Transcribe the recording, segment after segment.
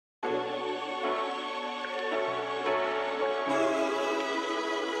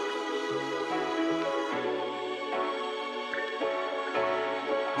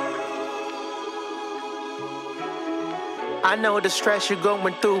I know the stress you're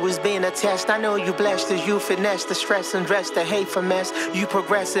going through is being a test. I know you blessed as you finesse the stress and dress the hate for mess. You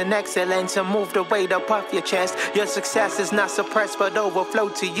progress in excellence and move the weight up off your chest. Your success is not suppressed but overflow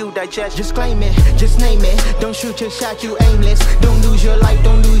to you digest. Just claim it, just name it. Don't shoot your shot, you aimless. Don't lose your light,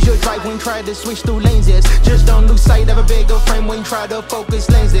 don't lose your drive when try to switch through lenses. Just don't lose sight of a bigger frame when try to focus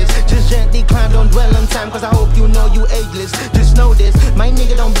lenses. Just gently climb, don't dwell on time, cause I hope you know you ageless. Just know this, my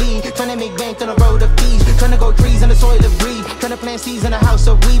nigga don't bleed. Tryna make bank on the road of peace. Tryna go trees on the soil of breed. Tryna plant seeds in a house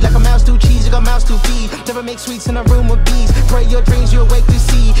of weed. Like a mouse to cheese, you got mouse to feed. Never make sweets in a room of bees. Pray your dreams, you awake to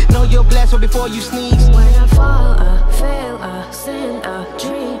see. Know you're blessed but before you sneeze. When I fall, I fail, I sin, I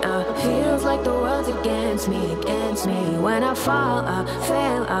dream, I feels like the world's against me, against me. When I fall, I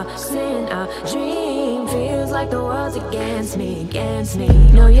fail, I sin, I dream, feels like the world's against me, against me.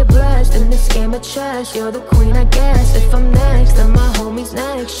 Know you're blessed in this game of chess. You're the queen, I guess. If I'm next, then my homie's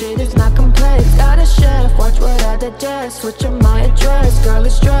next. Shit is not complex. Got a chef, watch what I digest. Switching my address, girl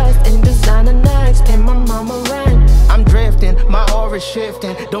is dressed in designer next. Pay my mama rent. I'm drifting, my aura's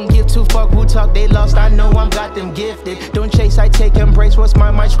shifting. Don't give two fuck who talk, they lost. I know I'm got them gifted. Don't chase, I take embrace. What's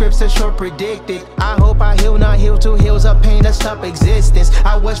my scripts are sure predicted. I hope I heal, not heal to hills of pain that stop existence.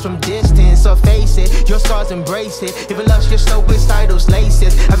 I was from distance, so face it. Your scars embrace it. If it lost your soul with titles,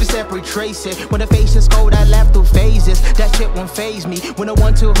 laces. I feel separate, trace it. When the face is cold, I laugh through phases. That shit won't phase me. When I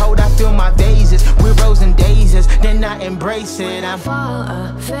want to hold, I feel my vases. We're rose and daisies, then I embrace it. I fall,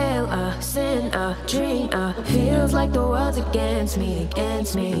 I fail, I sin, I dream, I feels like the world's against me,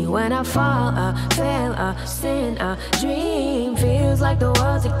 against me. When I fall, I fail, I sin, I dream, feels like the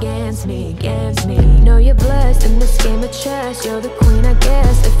world's against me, against me. Know you're blessed in this game of chess. You're the queen, I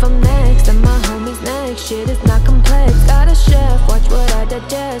guess. If I'm next, then my homie's next. Shit is not complex. Got a chef, watch what I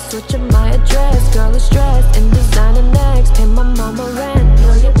digest. Switching my address, girl is dressed in designer next. Pay my mama rent.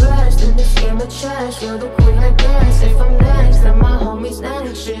 Know you're blessed in this game of chess. You're the queen, I guess. If I'm next, then my homie's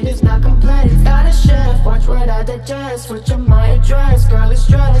next. Shit is not complex. Got a chef, watch what I digest. Switching my address, girl is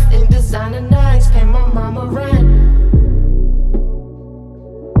dressed in designer next. Pay my mama rent.